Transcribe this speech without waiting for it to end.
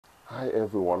Hi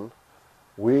everyone.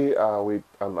 We are with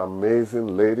an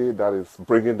amazing lady that is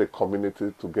bringing the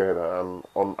community together. And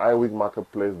on Iwing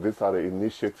Marketplace, these are the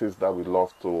initiatives that we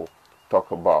love to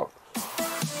talk about.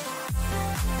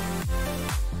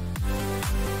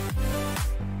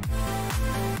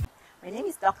 My name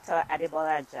is Dr.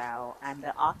 Adebola Ajao. I'm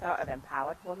the author of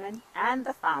Empowered Woman and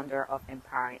the founder of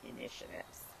Empowering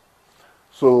Initiatives.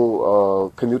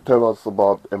 So, can you tell us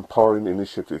about Empowering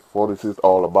Initiative? What is it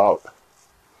all about?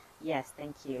 Yes,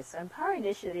 thank you. So Empowering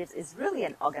Initiatives is really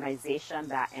an organization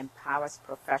that empowers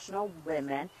professional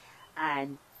women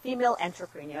and female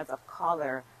entrepreneurs of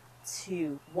color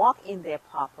to walk in their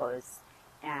purpose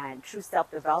and through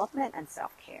self-development and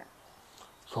self-care.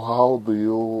 So, how do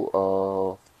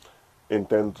you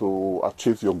intend to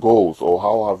achieve your goals, or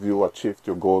how have you achieved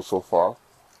your goals so far?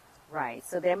 Right.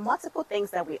 So there are multiple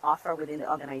things that we offer within the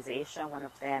organization. One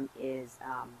of them is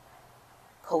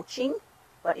coaching.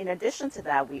 But in addition to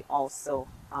that, we also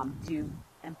do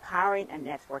empowering and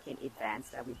networking events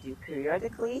that we do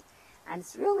periodically. And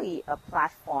it's really a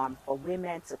platform for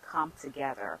women to come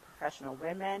together, professional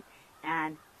women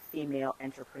and female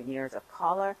entrepreneurs of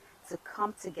color, to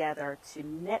come together to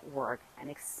network and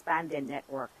expand their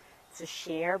network, to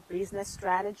share business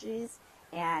strategies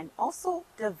and also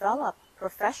develop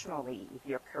professionally. If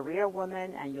you're a career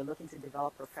woman and you're looking to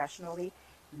develop professionally,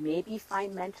 maybe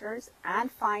find mentors and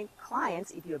find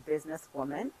clients if you're a business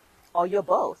woman or you're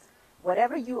both.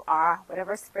 Whatever you are,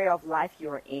 whatever sphere of life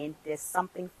you're in, there's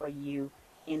something for you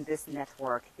in this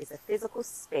network. It's a physical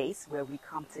space where we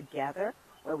come together,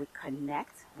 where we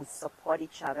connect, we support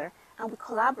each other, and we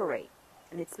collaborate.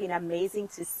 And it's been amazing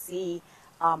to see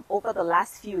over the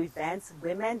last few events,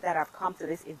 women that have come to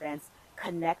these events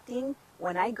connecting.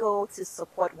 When I go to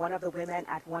support one of the women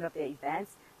at one of the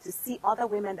events, to see other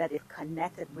women that they've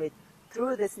connected with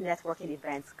through this networking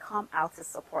events come out to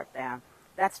support them.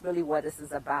 That's really what this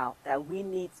is about, that we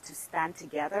need to stand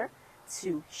together,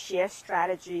 to share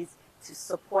strategies, to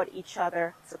support each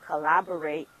other, to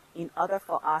collaborate in order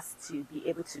for us to be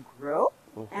able to grow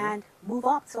and move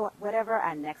up to whatever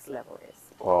our next level is.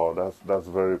 Wow, that's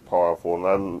very powerful.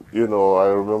 And I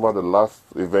remember the last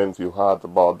event you had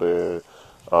about the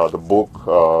book,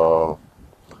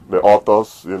 the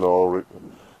authors.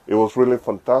 It was really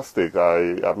fantastic.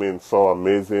 I mean, saw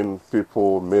amazing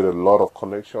people, made a lot of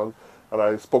connection, and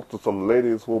I spoke to some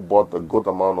ladies who bought a good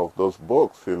amount of those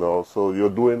books. So you're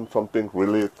doing something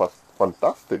really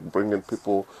fantastic, bringing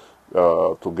people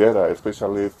together,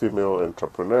 especially female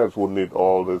entrepreneurs who need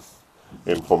all this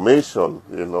information.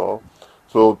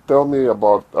 So tell me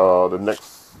about the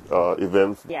next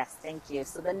events. Yes, thank you.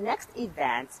 So the next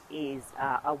event is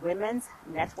a women's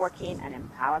networking and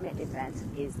empowerment event.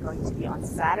 Is going to be on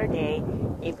Saturday,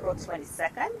 April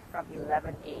 22nd from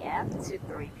 11 a.m. to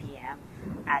 3 p.m.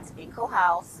 at Eco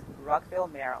House, Rockville,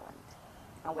 Maryland.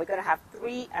 And we're going to have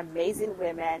 3 amazing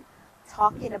women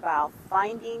talking about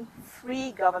finding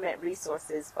free government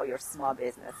resources for your small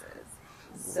businesses.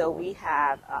 So we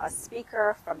have a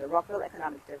speaker from the Rockville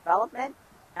Economic Development,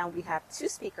 and we have 2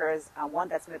 speakers, one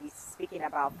that's going to be speaking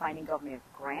about finding government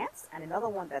grants, and another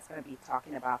one that's going to be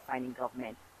talking about finding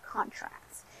government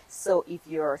contracts. So if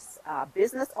you're a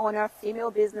business owner,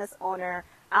 female business owner,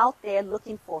 out there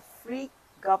looking for free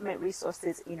government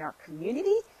resources in our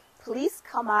community, please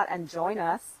come out and join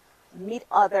us, meet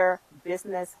other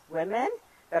business women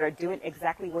that are doing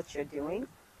exactly what you're doing,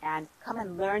 and come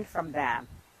and learn from them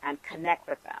and connect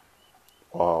with them.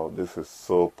 Wow, this is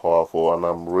so powerful, and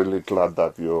I'm really glad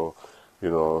that you're,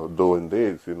 doing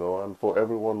this, and for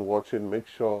everyone watching, make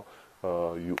sure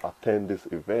you attend these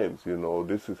events.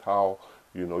 This is how,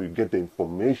 you get the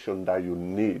information that you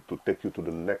need to take you to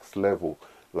the next level.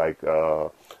 Like,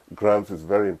 grants is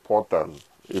very important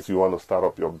if you want to start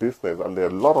up your business, and there are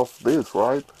a lot of this,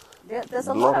 right? There's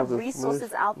a lot of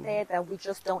resources out there that we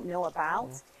just don't know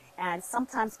about. And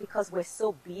sometimes because we're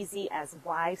so busy as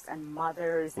wives and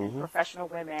mothers and professional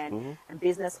women and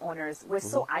business owners, we're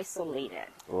so isolated.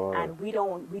 Right. And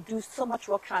we do so much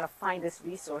work trying to find these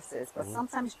resources. But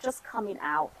sometimes just coming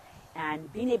out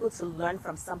and being able to learn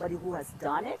from somebody who has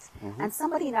done it and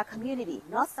somebody in our community,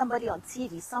 not somebody on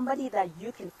TV, somebody that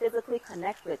you can physically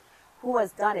connect with, who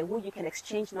has done it, who you can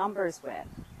exchange numbers with,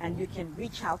 and you can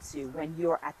reach out to when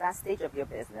you're at that stage of your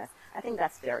business. I think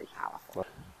that's very powerful.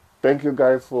 Thank you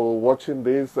guys for watching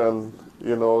this, and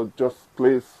just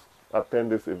please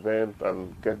attend this event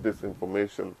and get this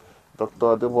information.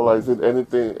 Dr. Adebola, is it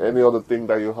any other thing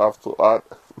that you have to add?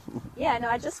 Yeah, no,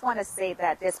 I just want to say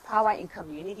that there's power in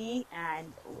community,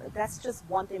 and that's just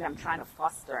one thing I'm trying to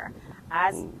foster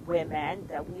as women,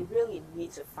 that we really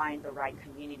need to find the right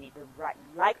community, the right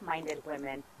like-minded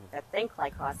women that think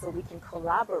like us, so we can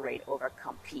collaborate over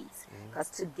compete. Because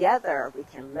together we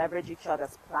can leverage each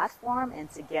other's platform, and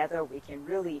together we can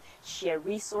really share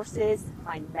resources,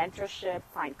 find mentorship,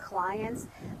 find clients,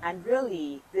 and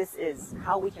really this is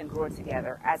how we can grow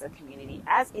together as a community,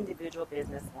 as individual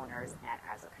business owners, and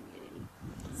as a community.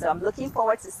 So I'm looking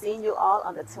forward to seeing you all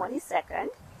on the 22nd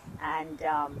and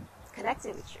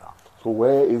connecting with you all. So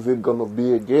where is it going to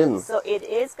be again? So it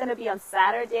is going to be on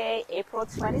Saturday, April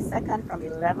 22nd from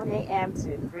 11 a.m.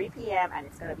 to 3 p.m. and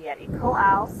it's going to be at Eco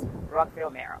House, Rockville,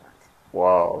 Maryland.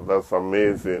 Wow, that's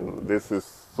amazing. This is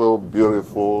so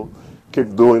beautiful.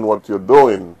 Keep doing what you're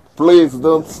doing. Please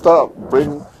don't stop.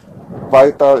 Bring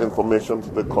vital information to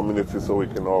the community so we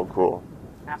can all grow.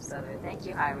 Absolutely. Thank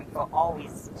you, Iwing, for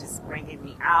always just bringing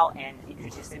me out and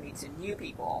introducing me to new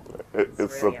people.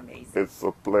 It's really amazing. It's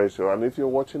a pleasure. And if you're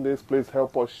watching this, please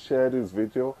help us share this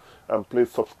video and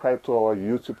please subscribe to our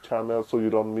YouTube channel so you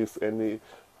don't miss any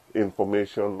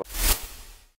information.